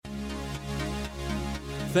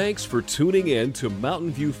Thanks for tuning in to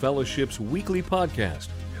Mountain View Fellowship's weekly podcast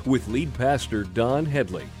with lead pastor Don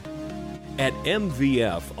Headley. At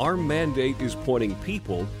MVF, our mandate is pointing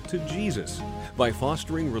people to Jesus by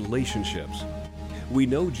fostering relationships. We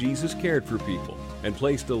know Jesus cared for people and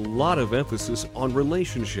placed a lot of emphasis on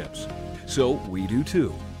relationships, so we do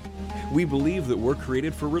too. We believe that we're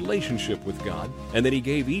created for relationship with God and that He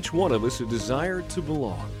gave each one of us a desire to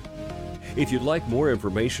belong. If you'd like more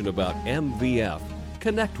information about MVF,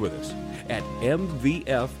 connect with us at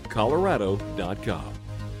mvfcolorado.com.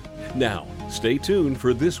 Now, stay tuned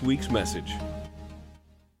for this week's message.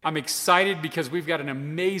 I'm excited because we've got an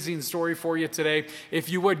amazing story for you today. If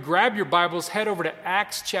you would, grab your Bibles, head over to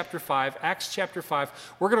Acts chapter 5. Acts chapter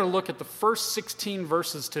 5. We're going to look at the first 16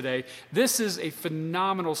 verses today. This is a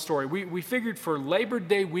phenomenal story. We figured for Labor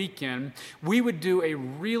Day weekend, we would do a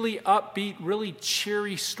really upbeat, really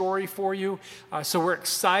cheery story for you. So we're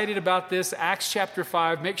excited about this. Acts chapter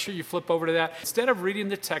 5. Make sure you flip over to that. Instead of reading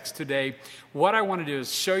the text today, what I want to do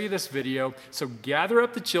is show you this video. So gather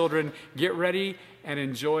up the children, get ready, and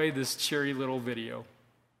enjoy this cheery little video.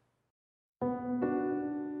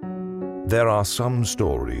 There are some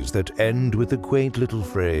stories that end with a quaint little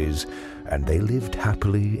phrase, and they lived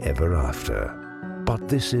happily ever after. But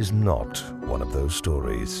this is not one of those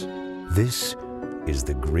stories. This is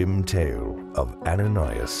the grim tale of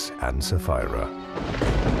Ananias and Sapphira.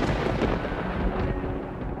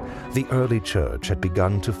 The early church had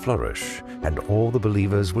begun to flourish, and all the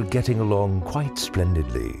believers were getting along quite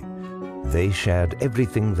splendidly. They shared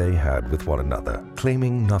everything they had with one another,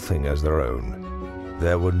 claiming nothing as their own.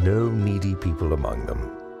 There were no needy people among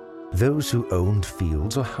them. Those who owned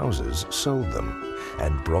fields or houses sold them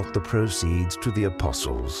and brought the proceeds to the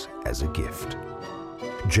apostles as a gift.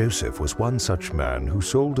 Joseph was one such man who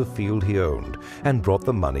sold a field he owned and brought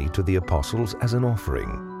the money to the apostles as an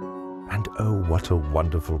offering. And oh, what a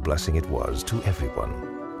wonderful blessing it was to everyone.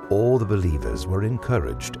 All the believers were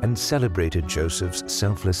encouraged and celebrated Joseph's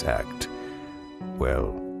selfless act.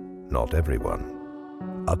 Well, not everyone.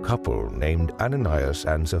 A couple named Ananias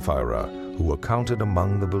and Sapphira, who were counted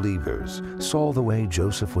among the believers, saw the way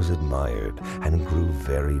Joseph was admired and grew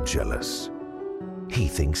very jealous. "He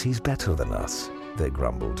thinks he's better than us," they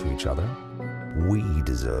grumbled to each other. "We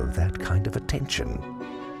deserve that kind of attention."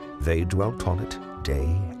 They dwelt on it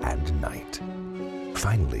day and night.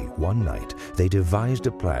 Finally, one night, they devised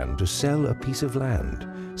a plan to sell a piece of land,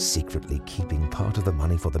 secretly keeping part of the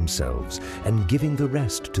money for themselves and giving the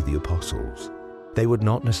rest to the apostles. They would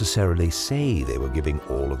not necessarily say they were giving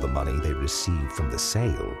all of the money they received from the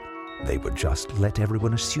sale. They would just let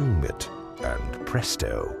everyone assume it, and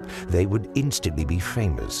presto, they would instantly be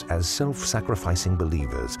famous as self-sacrificing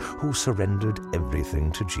believers who surrendered everything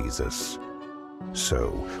to Jesus.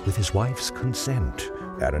 So, with his wife's consent,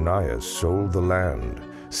 Ananias sold the land,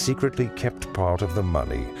 secretly kept part of the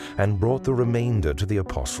money, and brought the remainder to the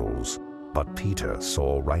apostles. But Peter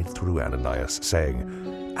saw right through Ananias, saying,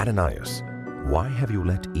 "Ananias, why have you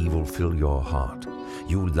let evil fill your heart?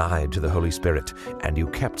 You lied to the Holy Spirit, and you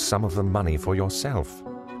kept some of the money for yourself.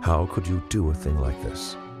 How could you do a thing like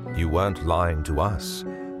this? You weren't lying to us,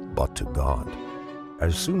 but to God."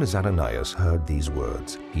 As soon as Ananias heard these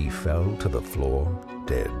words, he fell to the floor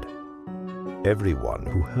dead. Everyone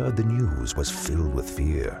who heard the news was filled with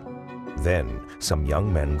fear. Then some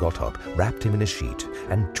young men got up, wrapped him in a sheet,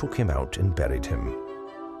 and took him out and buried him.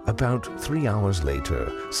 About 3 hours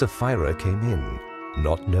later, Sapphira came in,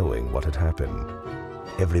 not knowing what had happened.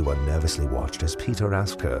 Everyone nervously watched as Peter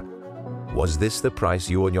asked her, "Was this the price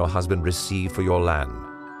you and your husband received for your land?"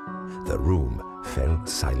 The room fell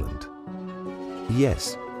silent.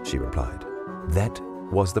 "Yes," she replied. "That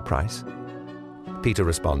was the price." Peter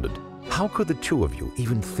responded, "How could the two of you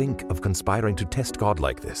even think of conspiring to test God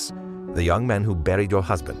like this? The young men who buried your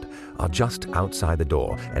husband are just outside the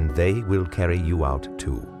door, and they will carry you out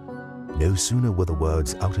too." No sooner were the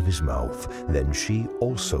words out of his mouth than she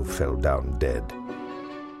also fell down dead.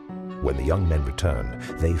 When the young men returned,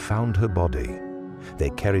 they found her body. They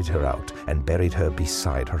carried her out and buried her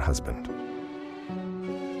beside her husband.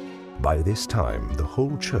 By this time, the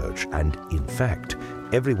whole church, and in fact,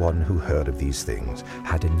 everyone who heard of these things,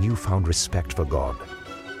 had a newfound respect for God.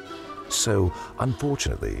 So,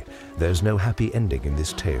 unfortunately, there's no happy ending in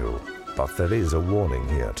this tale, but there is a warning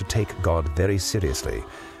here to take God very seriously.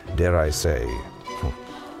 Dare I say,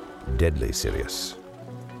 deadly serious.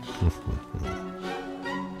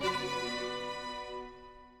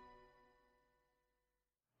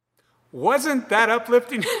 Wasn't that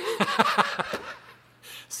uplifting?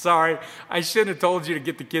 Sorry, I shouldn't have told you to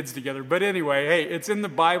get the kids together. But anyway, hey, it's in the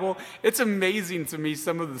Bible. It's amazing to me,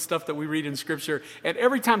 some of the stuff that we read in Scripture. And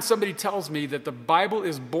every time somebody tells me that the Bible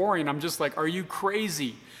is boring, I'm just like, are you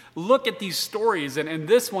crazy? Look at these stories, and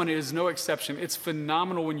this one is no exception. It's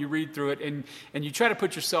phenomenal when you read through it, and you try to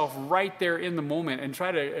put yourself right there in the moment and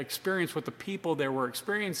try to experience what the people there were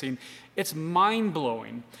experiencing. It's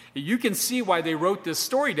mind-blowing. You can see why they wrote this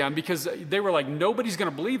story down, because they were like, nobody's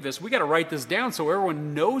going to believe this. We got to write this down so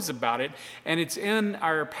everyone knows about it, and it's in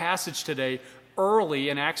our passage today, early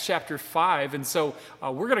in Acts chapter 5. And so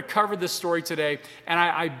we're going to cover this story today. And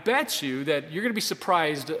I bet you that you're going to be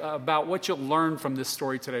surprised about what you'll learn from this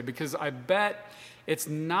story today, because I bet it's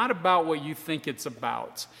not about what you think it's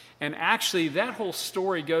about. And actually, that whole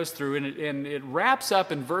story goes through, and it wraps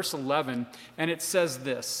up in verse 11, and it says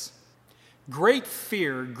this: great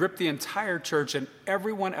fear gripped the entire church and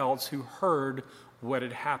everyone else who heard what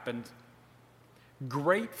had happened.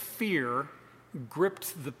 Great fear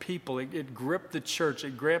gripped the people. It gripped the church.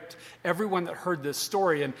 It gripped everyone that heard this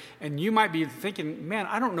story. And you might be thinking, man,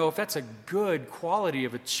 I don't know if that's a good quality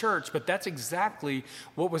of a church, but that's exactly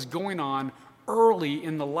what was going on early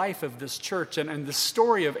in the life of this church. And the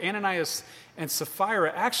story of Ananias and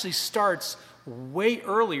Sapphira actually starts way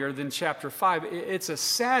earlier than chapter 5. It's a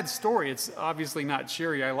sad story. It's obviously not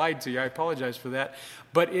cheery. I lied to you. I apologize for that.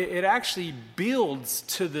 But it actually builds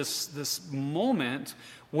to this moment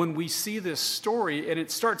when we see this story, and it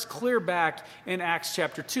starts clear back in Acts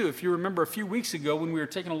chapter 2. If you remember a few weeks ago when we were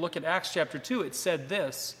taking a look at Acts chapter 2, it said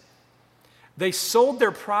this: they sold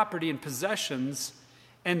their property and possessions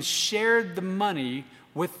and shared the money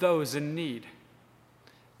with those in need.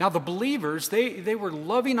 Now, the believers, they were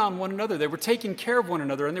loving on one another. They were taking care of one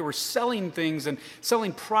another, and they were selling things and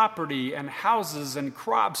selling property and houses and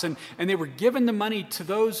crops, and they were giving the money to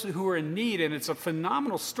those who were in need, and it's a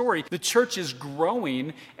phenomenal story. The church is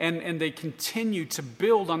growing, and they continue to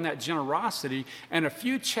build on that generosity, and a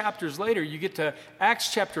few chapters later, you get to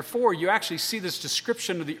Acts chapter 4, you actually see this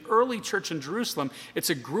description of the early church in Jerusalem. It's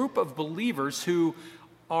a group of believers who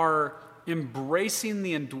are embracing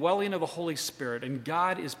the indwelling of the Holy Spirit, and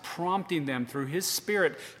God is prompting them through His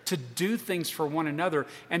Spirit to do things for one another.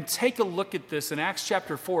 And take a look at this in Acts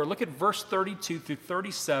chapter 4. Look at verse 32 through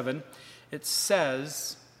 37. It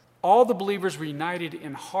says, all the believers were united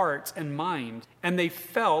in heart and mind, and they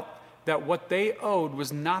felt that what they owed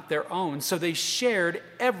was not their own, so they shared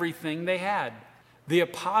everything they had. The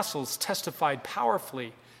apostles testified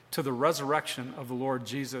powerfully to the resurrection of the Lord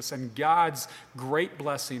Jesus, and God's great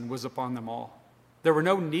blessing was upon them all. There were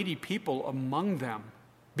no needy people among them,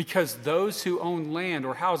 because those who owned land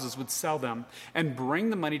or houses would sell them and bring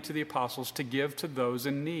the money to the apostles to give to those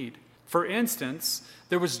in need. For instance,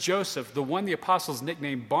 there was Joseph, the one the apostles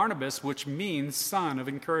nicknamed Barnabas, which means son of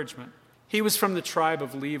encouragement. He was from the tribe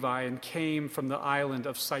of Levi and came from the island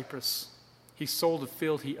of Cyprus. He sold a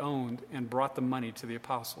field he owned and brought the money to the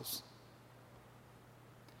apostles.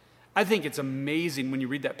 I think it's amazing when you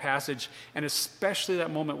read that passage, and especially that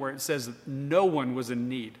moment where it says that no one was in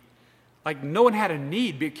need. Like, no one had a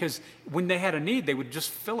need, because when they had a need, they would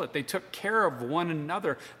just fill it. They took care of one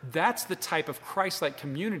another. That's the type of Christ-like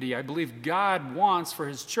community I believe God wants for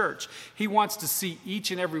His church. He wants to see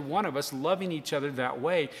each and every one of us loving each other that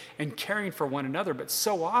way and caring for one another. But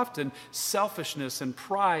so often, selfishness and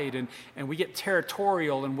pride, and we get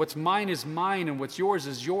territorial, and what's mine is mine, and what's yours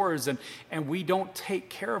is yours, and we don't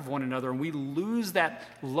take care of one another, and we lose that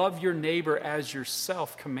love your neighbor as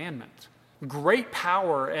yourself commandment. Great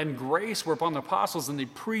power and grace were upon the apostles, and they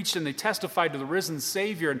preached and they testified to the risen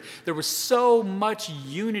Savior. And there was so much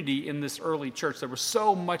unity in this early church. There was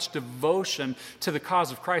so much devotion to the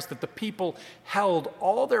cause of Christ that the people held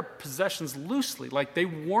all their possessions loosely, like they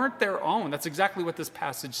weren't their own. That's exactly what this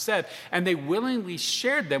passage said. And they willingly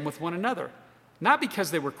shared them with one another. Not because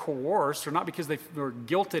they were coerced or not because they were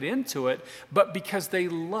guilted into it, but because they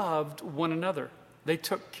loved one another. They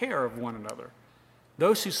took care of one another.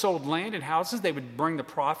 Those who sold land and houses, they would bring the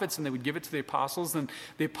profits and they would give it to the apostles. And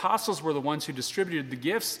the apostles were the ones who distributed the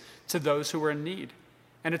gifts to those who were in need.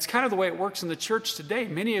 And it's kind of the way it works in the church today.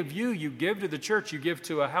 Many of you give to the church, you give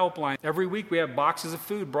to a helpline. Every week we have boxes of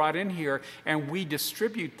food brought in here, and we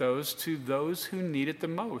distribute those to those who need it the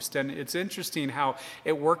most. And it's interesting how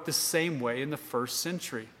it worked the same way in the first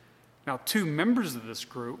century. Now, two members of this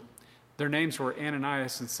group, their names were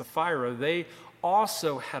Ananias and Sapphira, they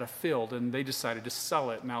also had a field, and they decided to sell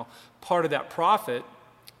it. Now, part of that profit,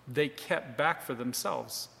 they kept back for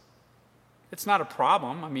themselves. It's not a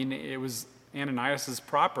problem. I mean, it was Ananias'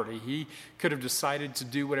 property. He could have decided to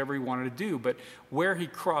do whatever he wanted to do, but where he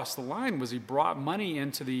crossed the line was he brought money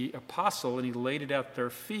into the apostle, and he laid it at their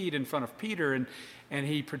feet in front of Peter, and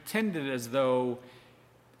he pretended as though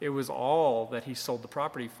it was all that he sold the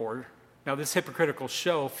property for. Now, this hypocritical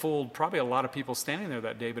show fooled probably a lot of people standing there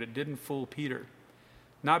that day, but it didn't fool Peter.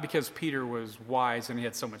 Not because Peter was wise and he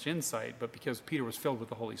had so much insight, but because Peter was filled with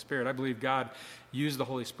the Holy Spirit. I believe God used the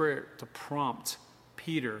Holy Spirit to prompt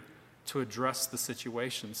Peter to address the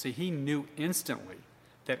situation. See, he knew instantly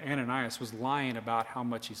that Ananias was lying about how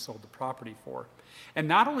much he sold the property for. And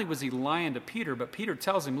not only was he lying to Peter, but Peter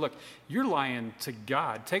tells him, look, you're lying to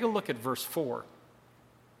God. Take a look at verse 4.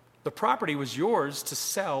 The property was yours to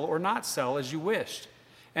sell or not sell as you wished.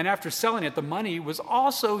 And after selling it, the money was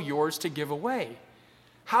also yours to give away.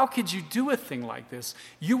 How could you do a thing like this?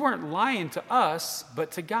 You weren't lying to us,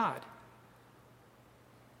 but to God.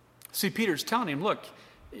 See, Peter's telling him, look,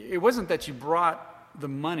 it wasn't that you brought the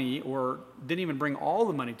money or didn't even bring all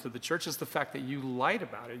the money to the church. It's the fact that you lied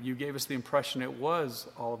about it. You gave us the impression it was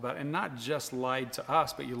all about it. And not just lied to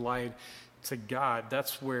us, but you lied to God.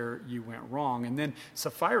 That's where you went wrong. And then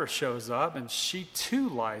Sapphira shows up and she too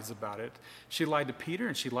lies about it. She lied to Peter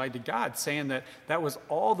and she lied to God, saying that that was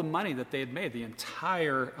all the money that they had made. The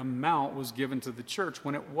entire amount was given to the church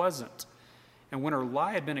when it wasn't. And when her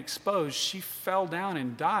lie had been exposed, she fell down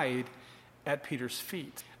and died at Peter's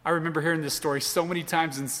feet. I remember hearing this story so many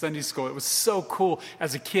times in Sunday school. It was so cool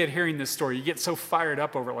as a kid hearing this story. You get so fired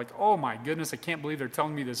up over it, like, oh my goodness, I can't believe they're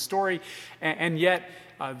telling me this story. And yet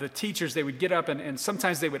the teachers, they would get up and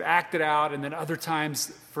sometimes they would act it out. And then other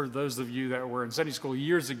times, for those of you that were in Sunday school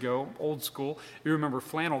years ago, old school, you remember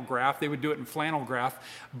flannel graph. They would do it in flannel graph.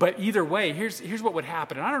 But either way, here's what would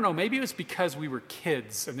happen. And I don't know, maybe it was because we were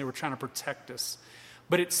kids and they were trying to protect us.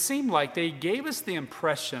 But it seemed like they gave us the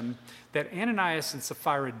impression that Ananias and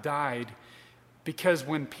Sapphira died because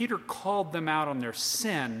when Peter called them out on their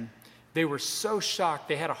sin, they were so shocked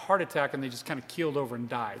they had a heart attack and they just kind of keeled over and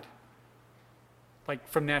died, like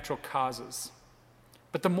from natural causes.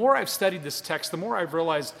 But the more I've studied this text, the more I've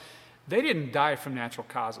realized they didn't die from natural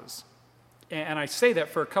causes. And I say that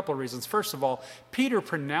for a couple of reasons. First of all, Peter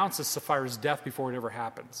pronounces Sapphira's death before it ever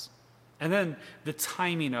happens. And then the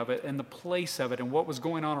timing of it and the place of it and what was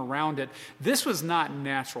going on around it, this was not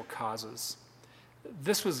natural causes.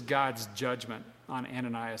 This was God's judgment on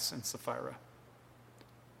Ananias and Sapphira.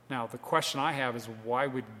 Now, the question I have is, why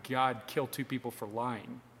would God kill two people for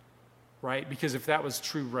lying? Right? Because if that was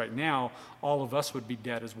true right now, all of us would be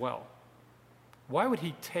dead as well. Why would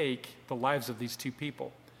he take the lives of these two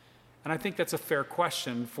people? And I think that's a fair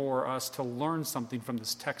question for us to learn something from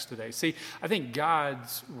this text today. See, I think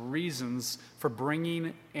God's reasons for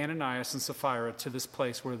bringing Ananias and Sapphira to this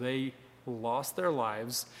place where they lost their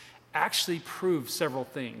lives actually prove several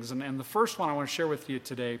things. And the first one I want to share with you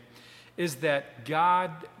today is that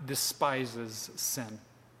God despises sin.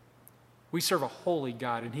 We serve a holy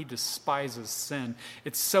God, and he despises sin.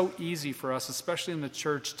 It's so easy for us, especially in the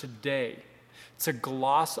church today, to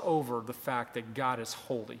gloss over the fact that God is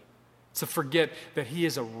holy. To forget that he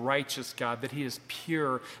is a righteous God, that he is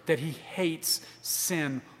pure, that he hates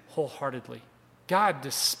sin wholeheartedly. God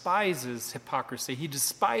despises hypocrisy. He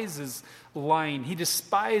despises lying. He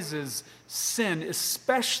despises sin,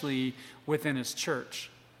 especially within his church.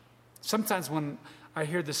 Sometimes when I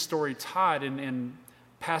hear this story taught, and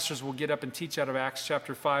pastors will get up and teach out of Acts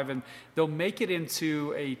chapter 5, and they'll make it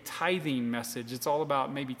into a tithing message. It's all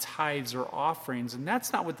about maybe tithes or offerings, and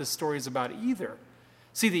that's not what this story is about either.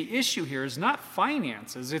 See, the issue here is not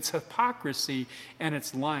finances, it's hypocrisy and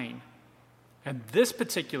it's lying. And this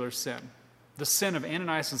particular sin, the sin of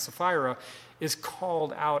Ananias and Sapphira, is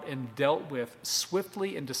called out and dealt with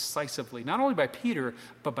swiftly and decisively, not only by Peter,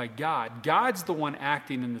 but by God. God's the one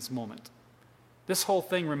acting in this moment. This whole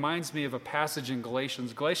thing reminds me of a passage in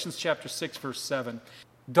Galatians chapter 6, verse 7.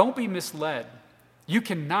 Don't be misled. You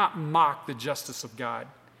cannot mock the justice of God.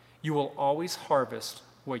 You will always harvest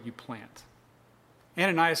what you plant.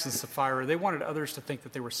 Ananias and Sapphira, they wanted others to think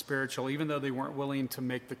that they were spiritual, even though they weren't willing to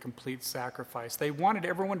make the complete sacrifice. They wanted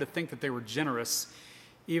everyone to think that they were generous,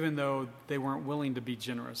 even though they weren't willing to be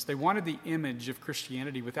generous. They wanted the image of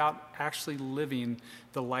Christianity without actually living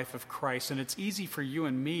the life of Christ. And it's easy for you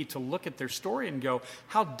and me to look at their story and go,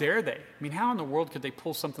 how dare they? I mean, how in the world could they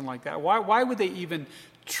pull something like that? Why would they even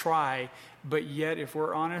try? But yet, if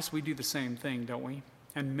we're honest, we do the same thing, don't we?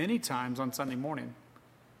 And many times on Sunday morning.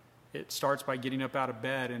 It starts by getting up out of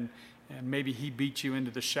bed and maybe he beat you into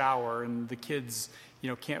the shower and the kids,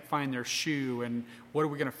 can't find their shoe, and what are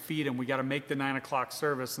we going to feed them? We got to make the 9 o'clock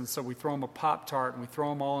service, and so we throw them a Pop-Tart, and we throw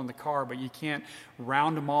them all in the car, but you can't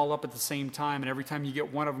round them all up at the same time, and every time you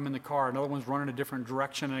get one of them in the car, another one's running a different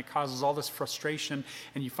direction, and it causes all this frustration,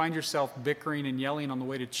 and you find yourself bickering and yelling on the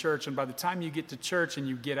way to church, and by the time you get to church and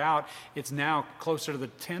you get out, it's now closer to the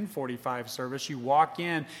 10:45 service. You walk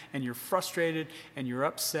in, and you're frustrated, and you're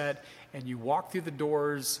upset, and you walk through the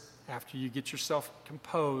doors after you get yourself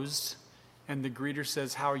composed, and the greeter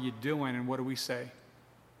says, "How are you doing?" And what do we say?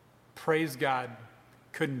 "Praise God.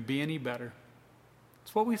 Couldn't be any better."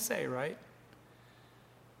 It's what we say, right?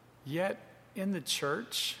 Yet, in the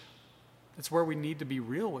church, it's where we need to be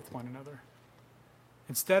real with one another.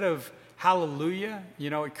 Instead of hallelujah,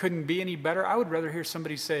 it couldn't be any better, I would rather hear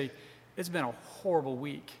somebody say, "It's been a horrible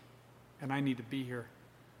week, and I need to be here."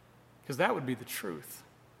 Because that would be the truth.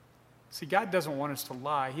 See, God doesn't want us to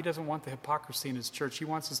lie. He doesn't want the hypocrisy in his church. He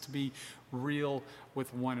wants us to be real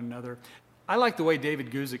with one another. I like the way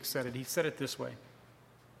David Guzik said it. He said it this way: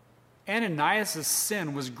 Ananias'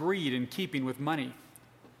 sin was greed in keeping with money,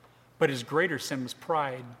 but his greater sin was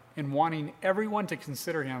pride in wanting everyone to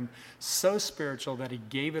consider him so spiritual that he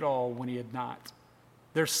gave it all when he had not.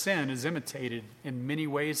 Their sin is imitated in many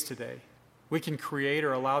ways today. We can create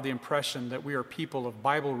or allow the impression that we are people of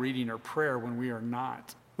Bible reading or prayer when we are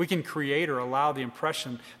not. We can create or allow the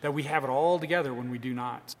impression that we have it all together when we do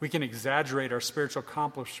not. We can exaggerate our spiritual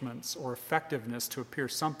accomplishments or effectiveness to appear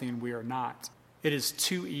something we are not. It is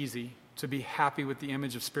too easy to be happy with the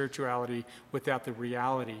image of spirituality without the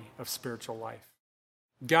reality of spiritual life.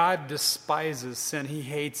 God despises sin. He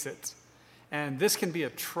hates it. And this can be a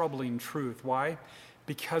troubling truth. Why?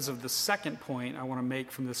 Because of the second point I want to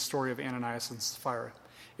make from this story of Ananias and Sapphira.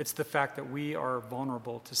 It's the fact that we are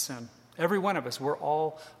vulnerable to sin. Every one of us, we're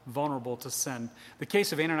all vulnerable to sin. The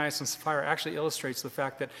case of Ananias and Sapphira actually illustrates the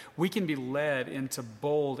fact that we can be led into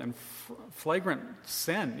bold and flagrant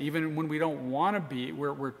sin, even when we don't want to be.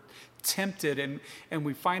 We're tempted, and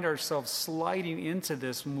we find ourselves sliding into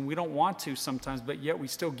this when we don't want to sometimes, but yet we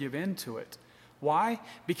still give in to it. Why?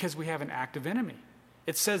 Because we have an active enemy.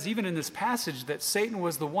 It says even in this passage that Satan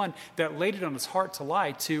was the one that laid it on his heart to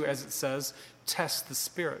lie to, as it says, test the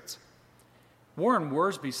spirits. Warren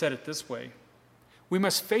Wiersbe said it this way: we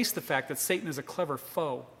must face the fact that Satan is a clever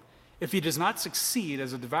foe. If he does not succeed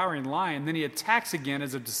as a devouring lion, then he attacks again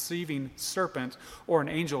as a deceiving serpent or an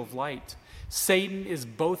angel of light. Satan is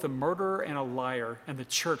both a murderer and a liar, and the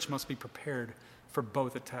church must be prepared for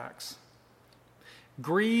both attacks.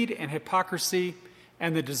 Greed and hypocrisy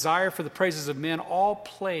and the desire for the praises of men all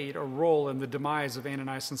played a role in the demise of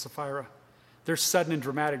Ananias and Sapphira. Their sudden and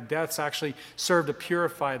dramatic deaths actually served to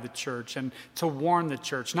purify the church and to warn the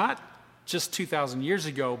church, not just 2,000 years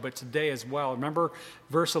ago, but today as well. Remember,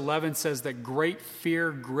 verse 11 says that great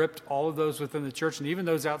fear gripped all of those within the church and even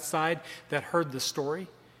those outside that heard the story.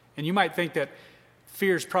 And you might think that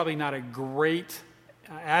fear is probably not a great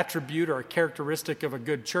attribute or a characteristic of a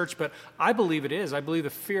good church, but I believe it is. I believe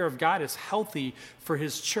the fear of God is healthy for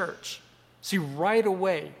his church. See, right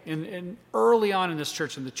away, and early on in this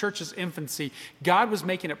church, in the church's infancy, God was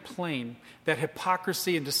making it plain that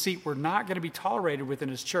hypocrisy and deceit were not going to be tolerated within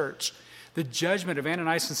his church. The judgment of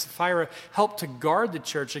Ananias and Sapphira helped to guard the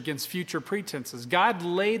church against future pretenses. God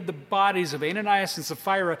laid the bodies of Ananias and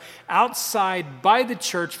Sapphira outside by the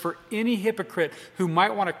church for any hypocrite who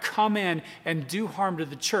might want to come in and do harm to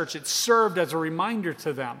the church. It served as a reminder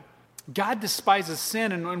to them. God despises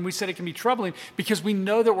sin, and we said it can be troubling because we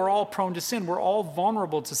know that we're all prone to sin. We're all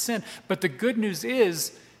vulnerable to sin. But the good news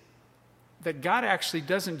is that God actually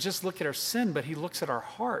doesn't just look at our sin, but he looks at our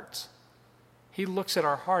heart. He looks at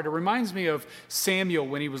our heart. It reminds me of Samuel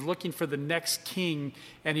when he was looking for the next king,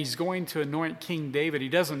 and he's going to anoint King David. He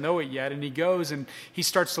doesn't know it yet, and he goes and he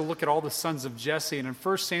starts to look at all the sons of Jesse. And in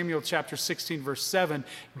 1 Samuel chapter 16, verse 7,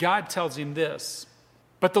 God tells him this: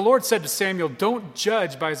 "But the Lord said to Samuel, don't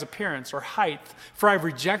judge by his appearance or height, for I've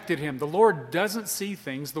rejected him. The Lord doesn't see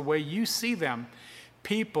things the way you see them.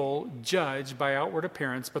 People judge by outward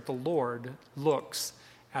appearance, but the Lord looks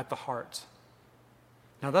at the heart."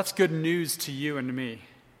 Now that's good news to you and to me,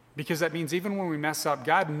 because that means even when we mess up,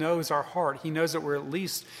 God knows our heart. He knows that we're at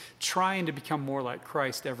least trying to become more like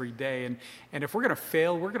Christ every day. And if we're going to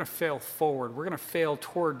fail, we're going to fail forward. We're going to fail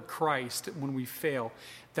toward Christ when we fail.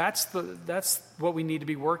 That's what we need to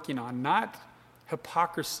be working on, not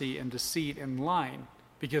hypocrisy and deceit and lying,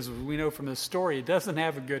 because we know from this story it doesn't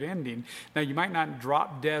have a good ending. Now, you might not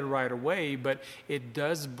drop dead right away, but it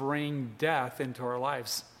does bring death into our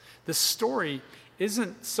lives. This story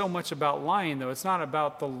isn't so much about lying, though. It's not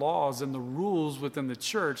about the laws and the rules within the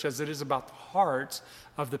church as it is about the hearts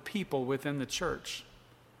of the people within the church.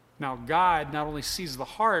 Now, God not only sees the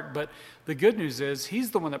heart, but the good news is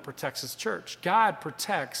he's the one that protects his church. God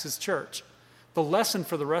protects his church. The lesson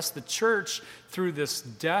for the rest of the church through this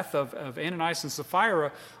death of Ananias and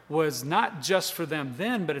Sapphira was not just for them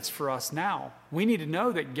then, but it's for us now. We need to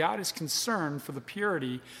know that God is concerned for the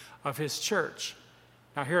purity of his church.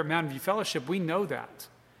 Now, here at Mountain View Fellowship, we know that.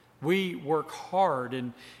 We work hard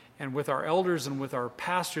and with our elders and with our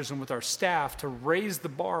pastors and with our staff to raise the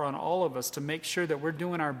bar on all of us to make sure that we're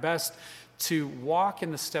doing our best to walk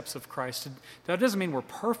in the steps of Christ. That doesn't mean we're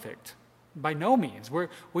perfect. By no means.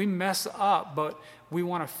 We mess up, but we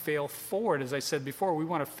want to fail forward. As I said before, we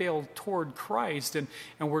want to fail toward Christ, and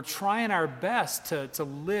we're trying our best to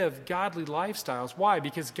live godly lifestyles. Why?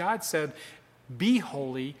 Because God said, be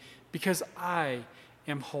holy because I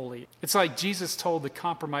am holy. It's like Jesus told the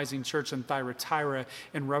compromising church in Thyatira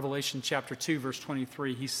in Revelation chapter 2, verse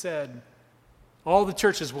 23. He said, all the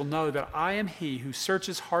churches will know that I am he who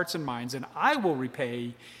searches hearts and minds, and I will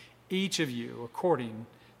repay each of you according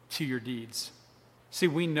to your deeds. See,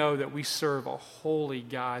 we know that we serve a holy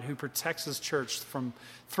God who protects his church from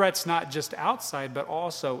threats not just outside, but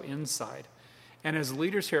also inside. And as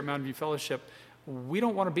leaders here at Mountain View Fellowship, we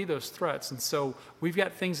don't want to be those threats. And so we've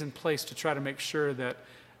got things in place to try to make sure that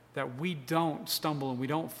we don't stumble and we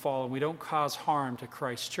don't fall and we don't cause harm to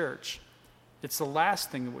Christ's church. It's the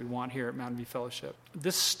last thing that we want here at Mountain View Fellowship.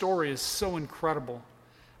 This story is so incredible.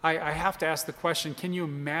 I have to ask the question, can you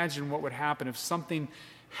imagine what would happen if something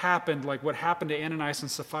happened like what happened to Ananias and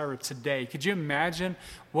Sapphira today? Could you imagine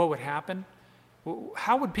what would happen?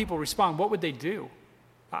 How would people respond? What would they do?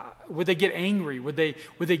 Would they get angry? Would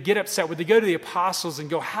they get upset? Would they go to the apostles and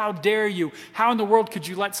go, how dare you? How in the world could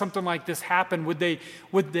you let something like this happen? Would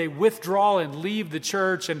they withdraw and leave the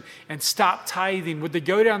church and stop tithing? Would they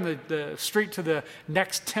go down the street to the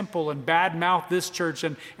next temple and badmouth this church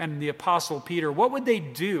and the apostle Peter? What would they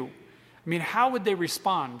do? I mean, how would they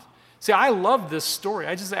respond? See, I love this story.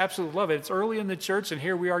 I just absolutely love it. It's early in the church, and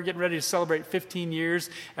here we are getting ready to celebrate 15 years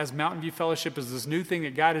as Mountain View Fellowship is this new thing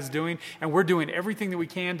that God is doing, and we're doing everything that we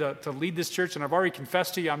can to lead this church, and I've already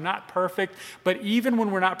confessed to you I'm not perfect, but even when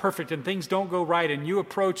we're not perfect and things don't go right, and you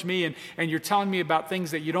approach me and you're telling me about things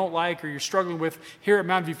that you don't like or you're struggling with here at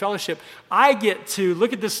Mountain View Fellowship, I get to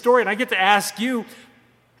look at this story, and I get to ask you,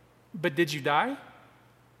 but did you die?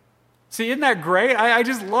 See, isn't that great? I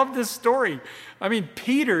just love this story. I mean,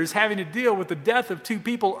 Peter's having to deal with the death of two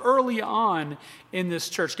people early on in this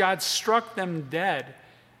church. God struck them dead.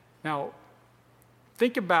 Now,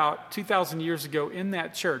 think about 2,000 years ago in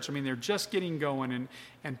that church. I mean, they're just getting going,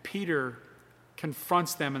 and Peter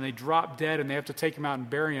confronts them, and they drop dead, and they have to take him out and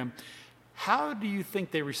bury him. How do you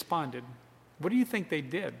think they responded? What do you think they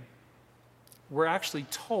did? We're actually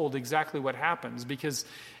told exactly what happens, because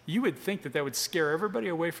you would think that would scare everybody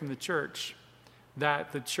away from the church,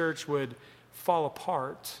 that the church would fall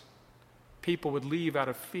apart. People would leave out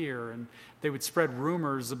of fear, and they would spread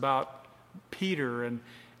rumors about Peter,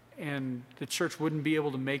 and the church wouldn't be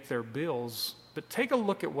able to make their bills. But take a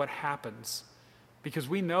look at what happens, because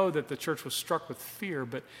we know that the church was struck with fear,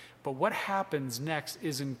 but what happens next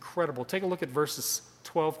is incredible. Take a look at verses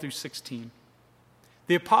 12 through 16.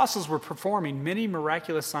 The apostles were performing many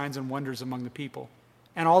miraculous signs and wonders among the people,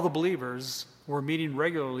 and all the believers were meeting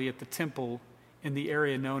regularly at the temple in the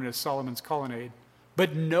area known as Solomon's Colonnade.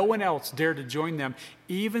 But no one else dared to join them,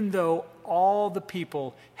 even though all the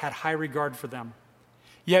people had high regard for them.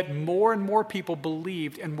 Yet more and more people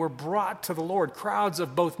believed and were brought to the Lord, crowds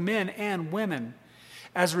of both men and women.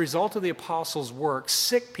 As a result of the apostles' work,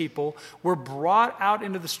 sick people were brought out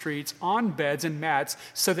into the streets on beds and mats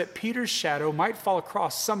so that Peter's shadow might fall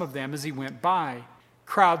across some of them as he went by.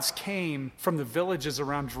 Crowds came from the villages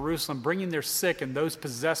around Jerusalem, bringing their sick and those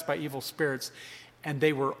possessed by evil spirits, and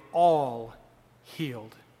they were all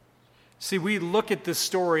healed. See, we look at this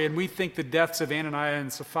story and we think the deaths of Ananias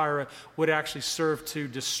and Sapphira would actually serve to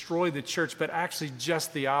destroy the church, but actually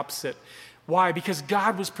just the opposite. Why? Because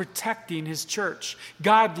God was protecting his church.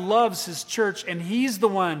 God loves his church, and he's the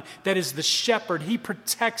one that is the shepherd. He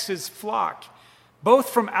protects his flock, both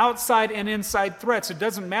from outside and inside threats. It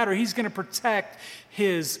doesn't matter. He's going to protect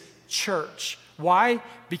his church. Why?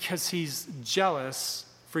 Because he's jealous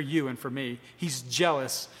for you and for me. He's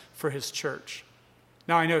jealous for his church.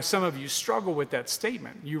 Now, I know some of you struggle with that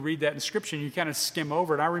statement. You read that in Scripture and you kind of skim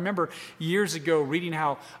over it. I remember years ago reading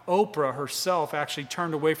how Oprah herself actually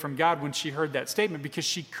turned away from God when she heard that statement because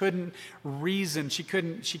she couldn't reason. She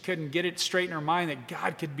couldn't get it straight in her mind that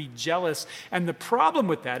God could be jealous. And the problem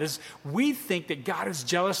with that is we think that God is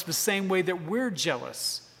jealous the same way that we're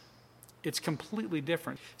jealous. It's completely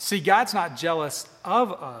different. See, God's not jealous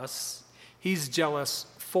of us. He's jealous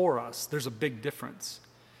for us. There's a big difference.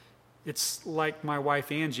 It's like my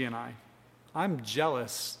wife Angie and I. I'm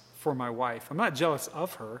jealous for my wife. I'm not jealous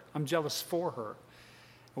of her. I'm jealous for her.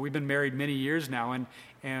 We've been married many years now,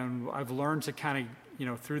 and I've learned to kind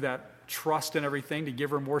of, through that trust and everything, to give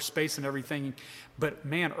her more space and everything. But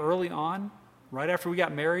man, early on, right after we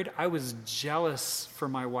got married, I was jealous for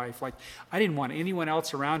my wife. Like, I didn't want anyone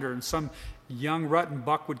else around her, and some young ruttin'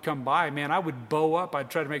 buck would come by. Man, I would bow up. I'd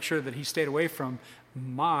try to make sure that he stayed away from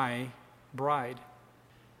my bride.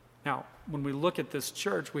 Now, when we look at this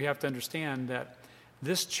church, we have to understand that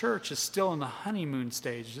this church is still in the honeymoon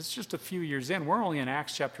stage. It's just a few years in. We're only in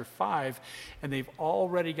Acts chapter 5, and they've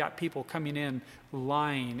already got people coming in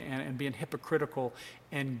lying and being hypocritical,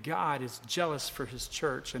 and God is jealous for his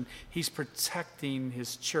church, and he's protecting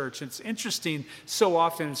his church. It's interesting so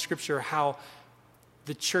often in Scripture how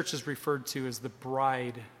the church is referred to as the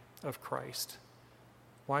bride of Christ.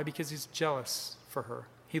 Why? Because he's jealous for her.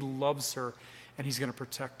 He loves her, and he's going to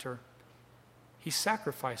protect her. He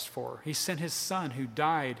sacrificed for her. He sent his son who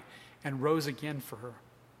died and rose again for her.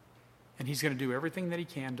 And he's going to do everything that he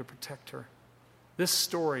can to protect her. This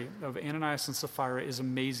story of Ananias and Sapphira is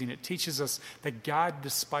amazing. It teaches us that God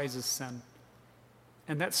despises sin.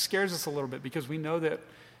 And that scares us a little bit because we know that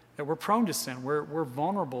we're prone to sin. We're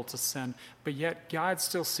vulnerable to sin. But yet God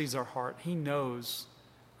still sees our heart. He knows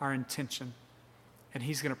our intention. And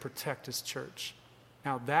he's going to protect his church.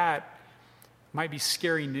 Now that might be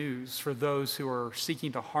scary news for those who are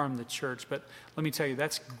seeking to harm the church, but let me tell you,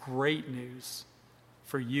 that's great news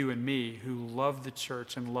for you and me who love the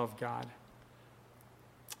church and love God.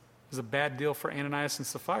 It's a bad deal for Ananias and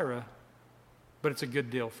Sapphira, but it's a good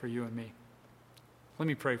deal for you and me. Let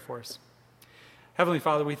me pray for us. Heavenly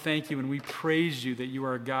Father, we thank you and we praise you that you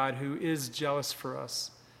are a God who is jealous for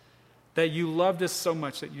us, that you loved us so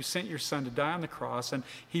much that you sent your son to die on the cross, and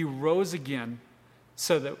he rose again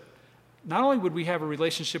so that not only would we have a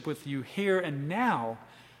relationship with you here and now,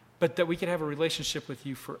 but that we could have a relationship with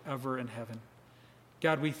you forever in heaven.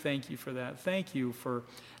 God, we thank you for that. Thank you for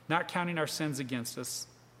not counting our sins against us.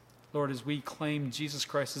 Lord, as we claim Jesus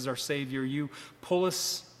Christ as our Savior, you pull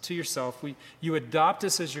us to yourself. You adopt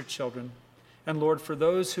us as your children. And Lord, for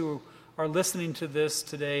those who are listening to this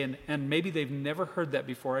today and maybe they've never heard that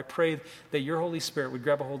before, I pray that your Holy Spirit would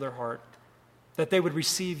grab a hold of their heart, that they would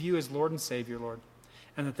receive you as Lord and Savior, Lord,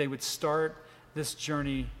 and that they would start this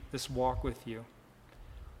journey, this walk with you.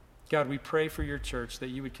 God, we pray for your church that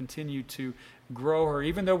you would continue to grow her.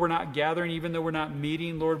 Even though we're not gathering, even though we're not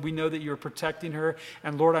meeting, Lord, we know that you're protecting her.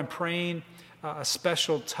 And Lord, I'm praying a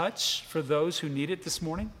special touch for those who need it this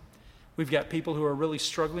morning. We've got people who are really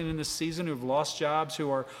struggling in this season, who have lost jobs, who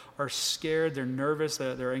are scared, they're nervous,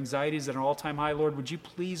 their anxieties at an all-time high. Lord, would you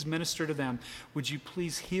please minister to them? Would you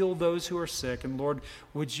please heal those who are sick? And Lord,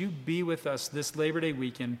 would you be with us this Labor Day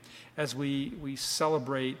weekend as we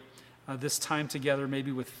celebrate this time together,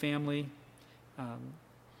 maybe with family.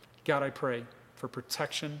 God, I pray for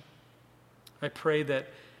protection. I pray that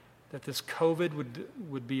this COVID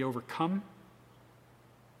would be overcome,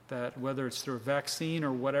 that whether it's through a vaccine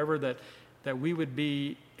or whatever, that we would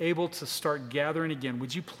be able to start gathering again.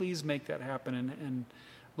 Would you please make that happen? And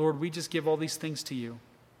Lord, we just give all these things to you.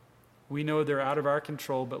 We know they're out of our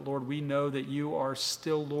control, but Lord, we know that you are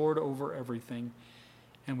still Lord over everything,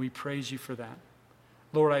 and we praise you for that.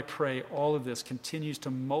 Lord, I pray all of this continues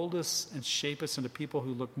to mold us and shape us into people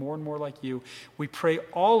who look more and more like you. We pray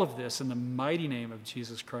all of this in the mighty name of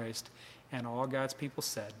Jesus Christ, and all God's people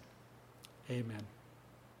said, amen.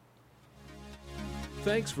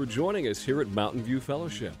 Thanks for joining us here at Mountain View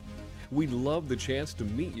Fellowship. We'd love the chance to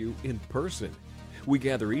meet you in person. We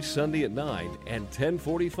gather each Sunday at 9 and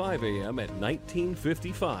 10:45 a.m. at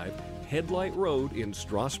 1955 Headlight Road in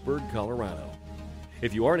Strasburg, Colorado.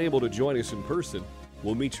 If you aren't able to join us in person,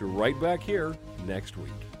 we'll meet you right back here next week.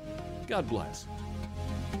 God bless.